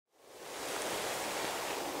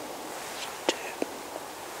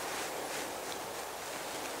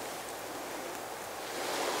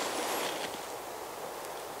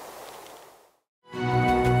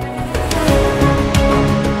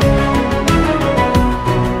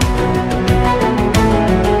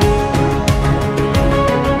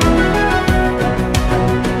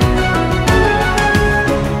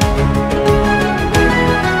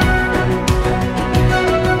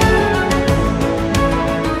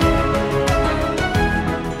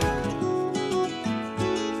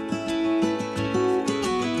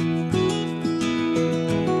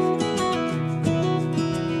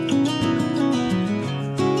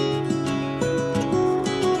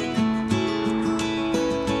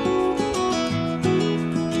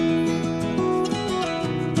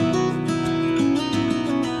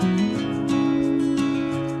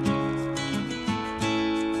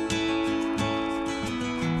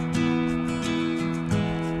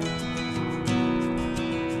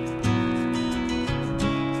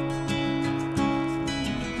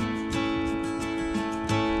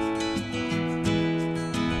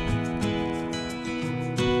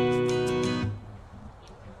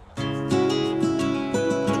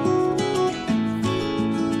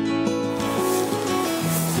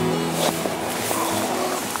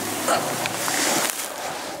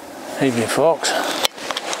Evening, folks.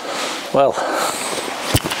 Well,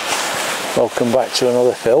 welcome back to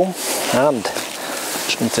another film, and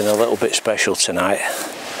something a little bit special tonight.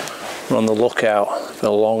 We're on the lookout for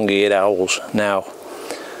long-eared owls. Now,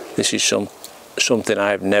 this is something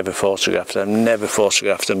I've never photographed. I've never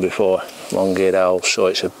photographed them before, long-eared owls. So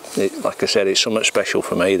like I said, it's something special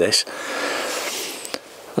for me. This,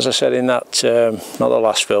 as I said in that not the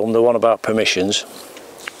last film, the one about permissions.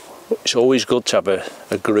 It's always good to have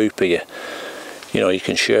a group of you. You know, you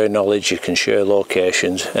can share knowledge, you can share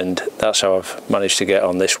locations, and that's how I've managed to get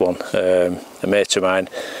on this one. A mate of mine,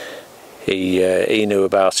 he knew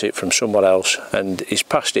about it from someone else, and he's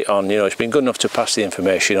passed it on. You know, he's been good enough to pass the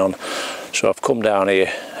information on. So I've come down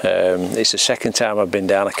here. It's the second time I've been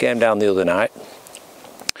down. I came down the other night,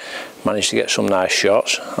 managed to get some nice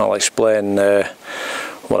shots. I'll explain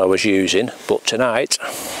what I was using. But tonight,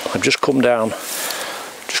 I've just come down.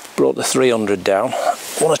 Brought the 300 down. I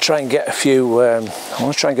want to try and get a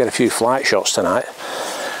few flight shots tonight.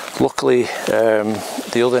 Luckily,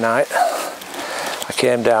 the other night I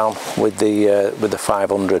came down with the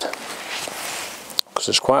 500 because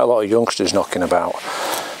there's quite a lot of youngsters knocking about,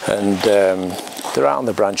 and they're out on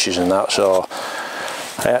the branches and that. So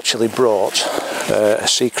I actually brought a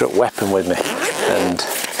secret weapon with me, and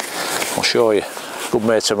I'll show you. Good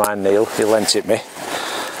mate of mine, Neil, he lent it me.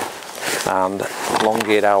 And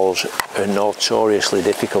long-eared owls are notoriously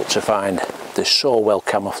difficult to find. They're so well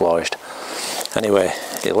camouflaged. Anyway,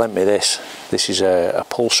 he lent me this. This is a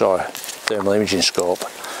pulsar thermal imaging scope,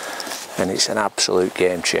 and it's an absolute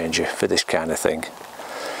game changer for this kind of thing.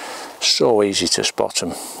 So easy to spot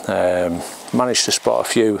them. Managed to spot a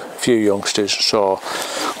few youngsters. So,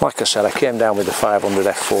 like I said, I came down with the 500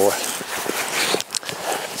 f4.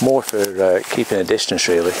 More for keeping a distance,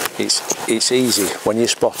 really. It's easy when you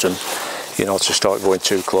spot them, you know, to start going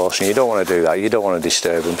too close, and you don't want to do that. You don't want to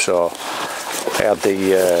disturb them. So I had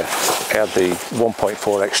the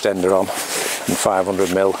 1.4 extender on and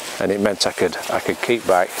 500mm, and it meant I could keep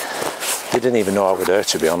back. They didn't even know I was there,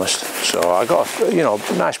 to be honest. So I got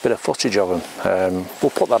a nice bit of footage of them. We'll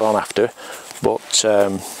put that on after. But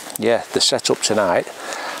yeah, the setup tonight,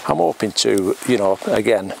 I'm hoping to,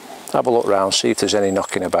 again, have a look around, see if there's any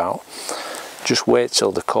knocking about. Just wait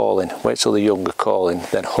till the calling, wait till the young are calling,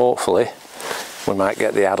 then hopefully we might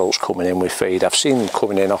get the adults coming in with feed. I've seen them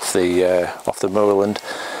coming in off the moorland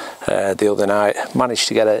the other night. Managed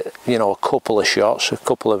to get a couple of shots, a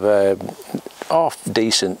couple of half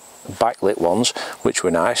decent backlit ones, which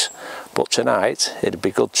were nice. But tonight it'd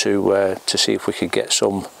be good to see if we could get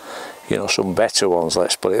some some better ones,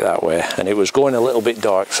 let's put it that way. And it was going a little bit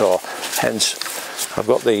dark, so hence I've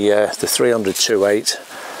got the 300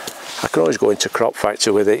 2.8. I can always go into crop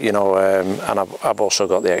factor with it, and I've also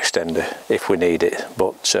got the extender if we need it.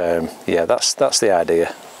 But yeah, that's the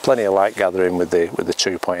idea. Plenty of light gathering with the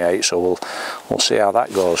 2.8, so we'll see how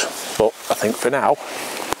that goes. But I think for now,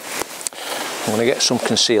 I'm going to get some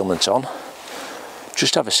concealment on.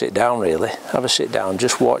 Just have a sit down, really. Have a sit down,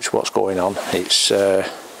 just watch what's going on. It's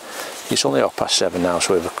only 7:30 now,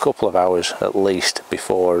 so we have a couple of hours at least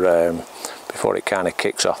before it kind of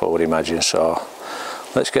kicks off, I would imagine. So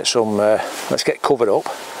let's get covered up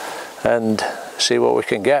and see what we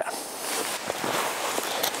can get.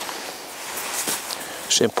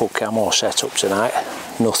 Simple camo setup tonight,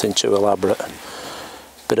 nothing too elaborate.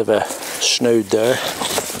 Bit of a snood there.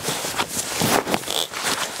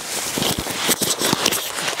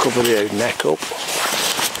 Cover the neck up.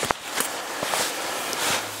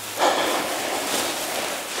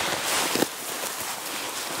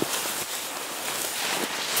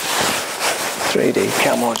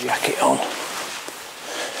 Camo jacket on.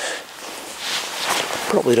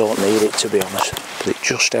 Probably don't need it, to be honest, but it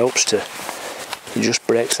just helps it just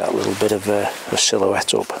breaks that little bit of a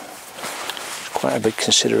silhouette up. It's quite a big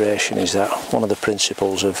consideration, is that one of the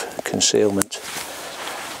principles of concealment.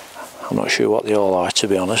 I'm not sure what they all are, to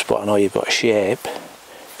be honest, but I know you've got shape,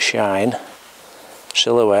 shine,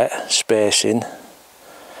 silhouette, spacing,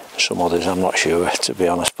 some others I'm not sure, to be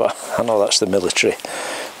honest, but I know that's the military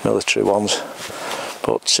ones.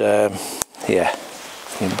 But yeah,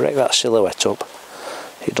 you can break that silhouette up.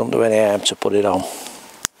 It doesn't do any harm to put it on,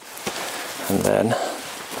 and then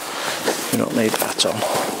we don't need that on.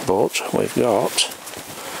 But we've got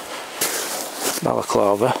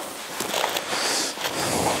balaclava,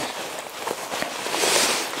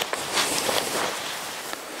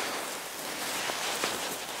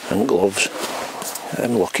 and gloves.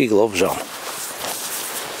 Them lucky gloves on.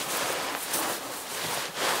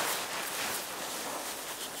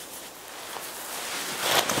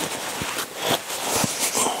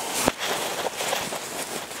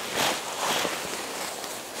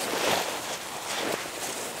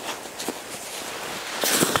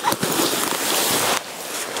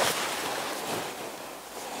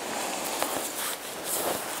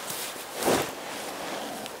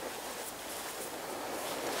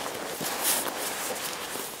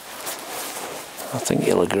 think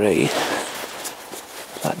you'll agree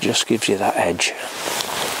that just gives you that edge.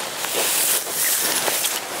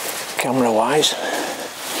 Camera wise,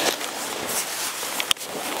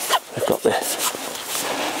 we've got the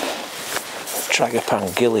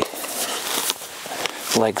Tragapan Gilly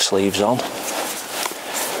leg sleeves on.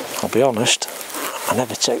 I'll be honest, I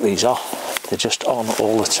never take these off, they're just on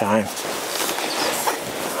all the time.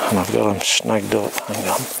 And I've got them snagged up. Hang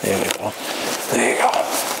on, there we go. There you go.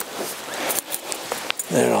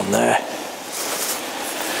 They're on there.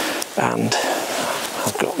 And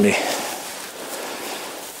I've got my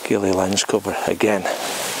Gilly lens cover again.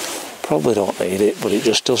 Probably don't need it, but it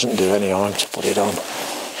just doesn't do any harm to put it on.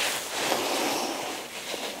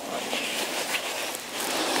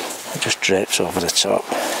 It just drapes over the top.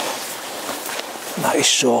 And that is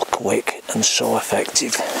so quick and so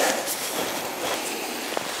effective.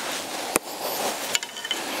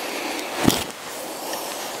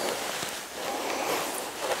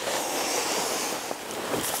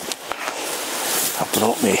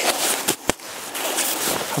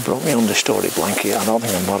 I brought my understory blanket. I don't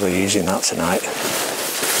think I'm bothering using that tonight.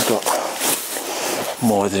 I've got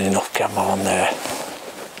more than enough camo on there.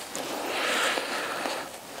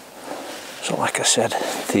 So like I said,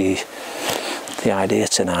 the idea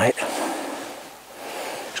tonight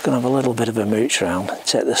is going to have a little bit of a mooch round,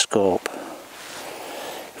 take the scope.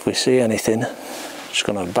 If we see anything, just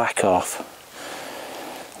going to back off,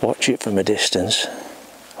 watch it from a distance.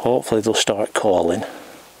 Hopefully they'll start calling,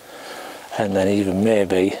 and then even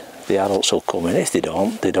maybe the adults will come in. If they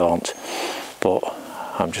don't, they don't. But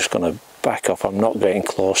I'm just going to back off. I'm not getting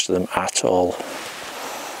close to them at all.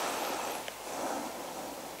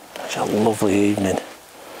 It's a lovely evening.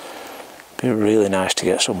 Be really nice to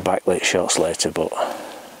get some backlit shots later, but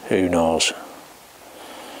who knows?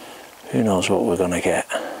 Who knows what we're going to get?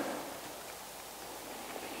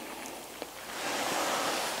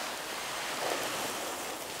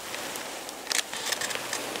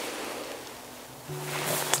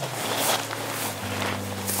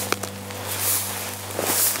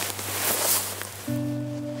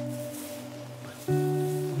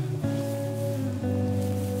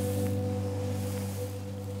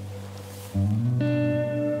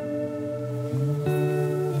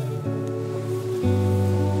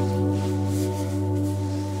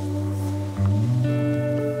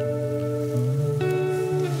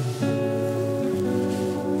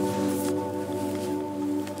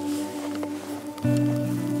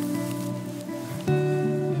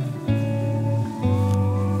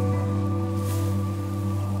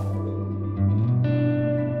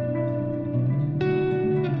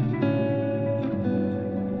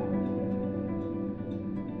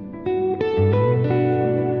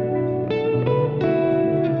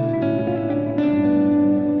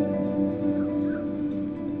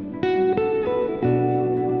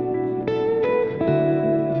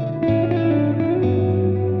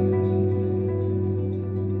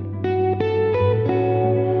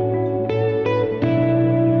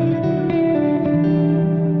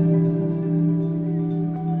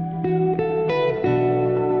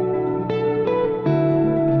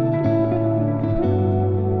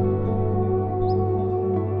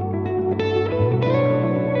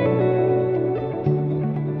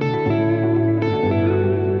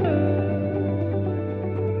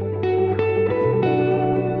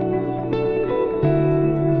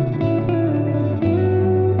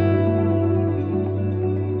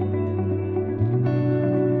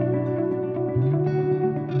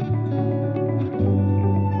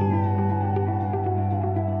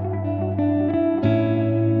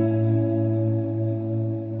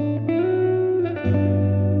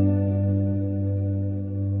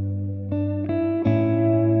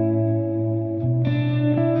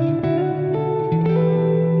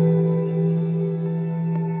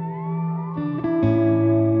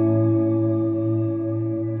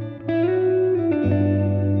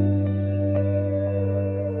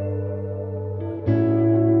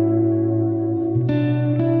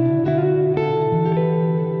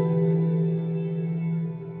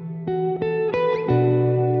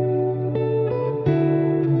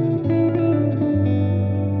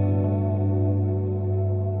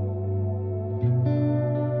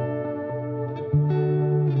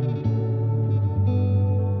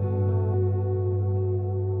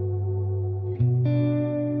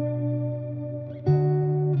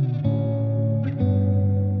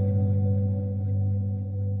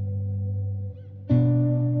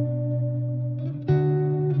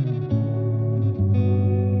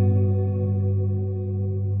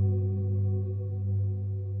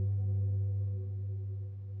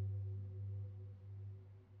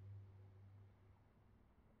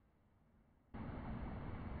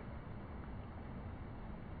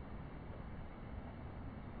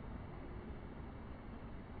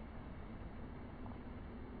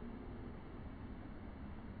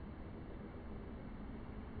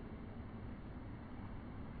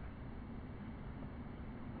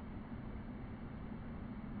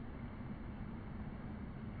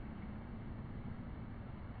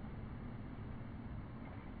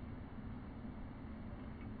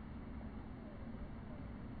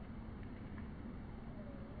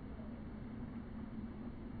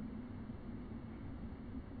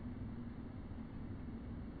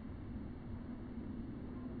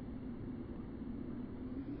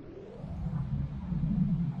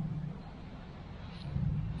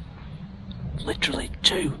 literally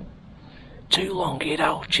two long-eared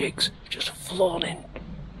owl chicks just flown in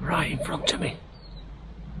right in front of me.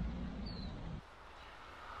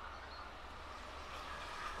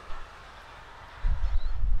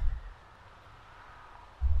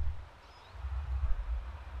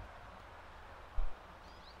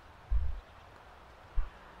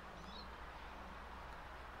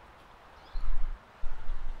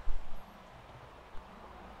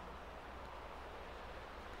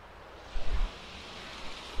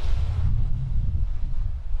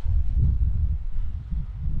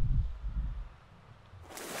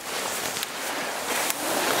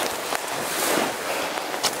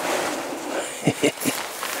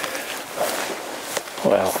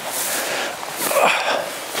 Well,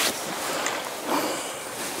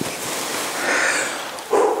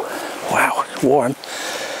 wow, warm,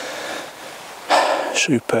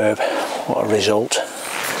 superb, what a result.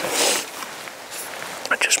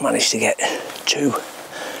 I just managed to get two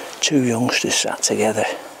youngsters sat together.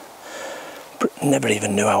 Never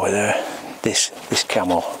even knew I were there. This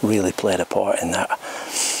camel really played a part in that.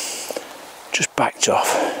 Just backed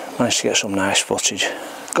off, managed to get some nice footage.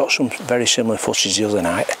 Got some very similar footage the other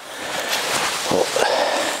night, but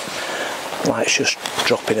light's just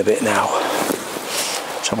dropping a bit now.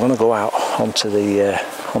 So I'm going to go out onto the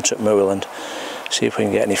moorland, see if we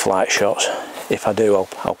can get any flight shots. If I do,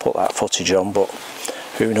 I'll put that footage on, but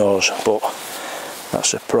who knows. But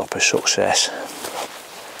that's a proper success.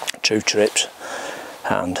 2 trips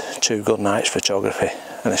and 2 good nights photography,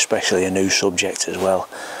 and especially a new subject as well.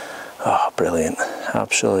 Oh, brilliant,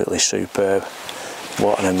 absolutely superb.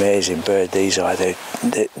 What an amazing bird these are.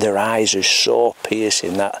 Their eyes are so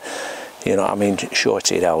piercing that, you know, I mean,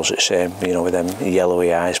 short-eared owls are the same, you know, with them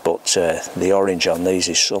yellowy eyes, but the orange on these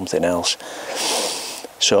is something else.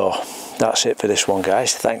 So that's it for this one,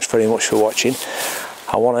 guys. Thanks very much for watching.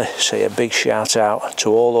 I want to say a big shout out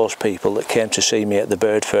to all those people that came to see me at the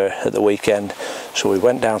bird fair at the weekend. So we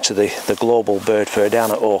went down to the global bird fair down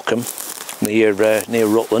at Oakham, near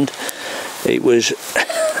Rutland. It was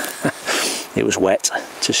it was wet,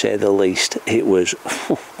 to say the least. It was,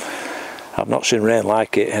 I've not seen rain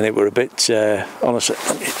like it, and it were a bit, honestly,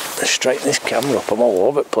 let me straighten this camera up, I'm all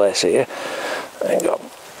over the place here. Hang on.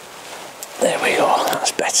 There we go,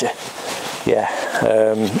 that's better. Yeah,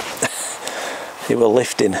 it were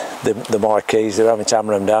lifting the marquees, they were having to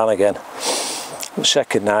hammer them down again. The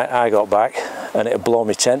second night I got back and it had blown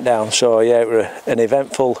my tent down, so yeah, it were an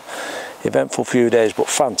eventful few days, but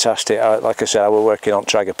fantastic. Like I said, I was working on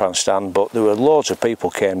Tragapan stand, but there were loads of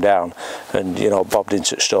people came down and, you know, bobbed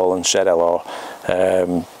into the stall and said hello.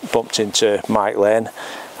 Bumped into Mike Lane,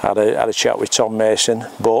 had a chat with Tom Mason,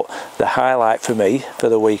 but the highlight for me for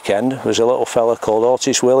the weekend was a little fella called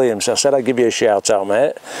Otis Williams. I said I'd give you a shout out,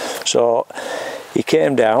 mate. So he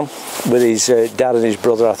came down with his dad and his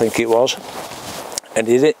brother, I think it was, and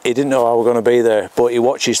he didn't know I was going to be there, but he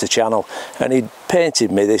watches the channel, and he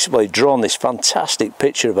painted me this, well, he'd drawn this fantastic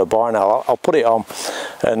picture of a barn owl. I'll put it on,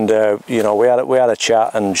 and you know, we had a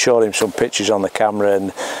chat and showed him some pictures on the camera,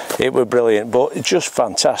 and it was brilliant. But it's just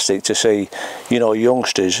fantastic to see, you know,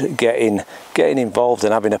 youngsters getting involved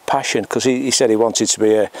and having a passion, because he said he wanted to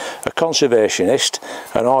be a conservationist,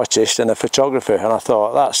 an artist and a photographer, and I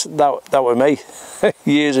thought that were me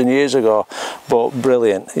years and years ago. But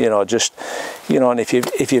brilliant, you know, just, you know, and if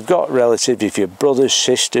you've got relatives, if you're brothers,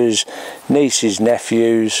 sisters, nieces,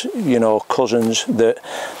 nephews, you know, cousins that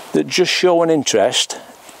just show an interest,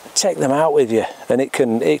 take them out with you, and it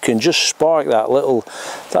can just spark that little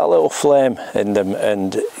flame in them,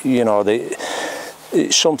 and you know,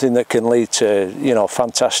 it's something that can lead to, you know,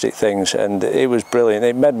 fantastic things. And it was brilliant.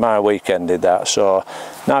 It made my weekend, did that. So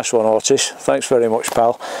nice one, Otis, thanks very much,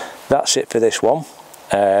 pal. That's it for this one,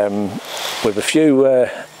 with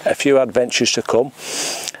a few adventures to come.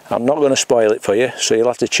 I'm not going to spoil it for you, so you'll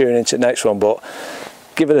have to tune into the next one, but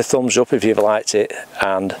give it a thumbs up if you've liked it,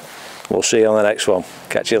 and we'll see you on the next one.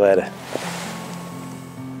 Catch you later.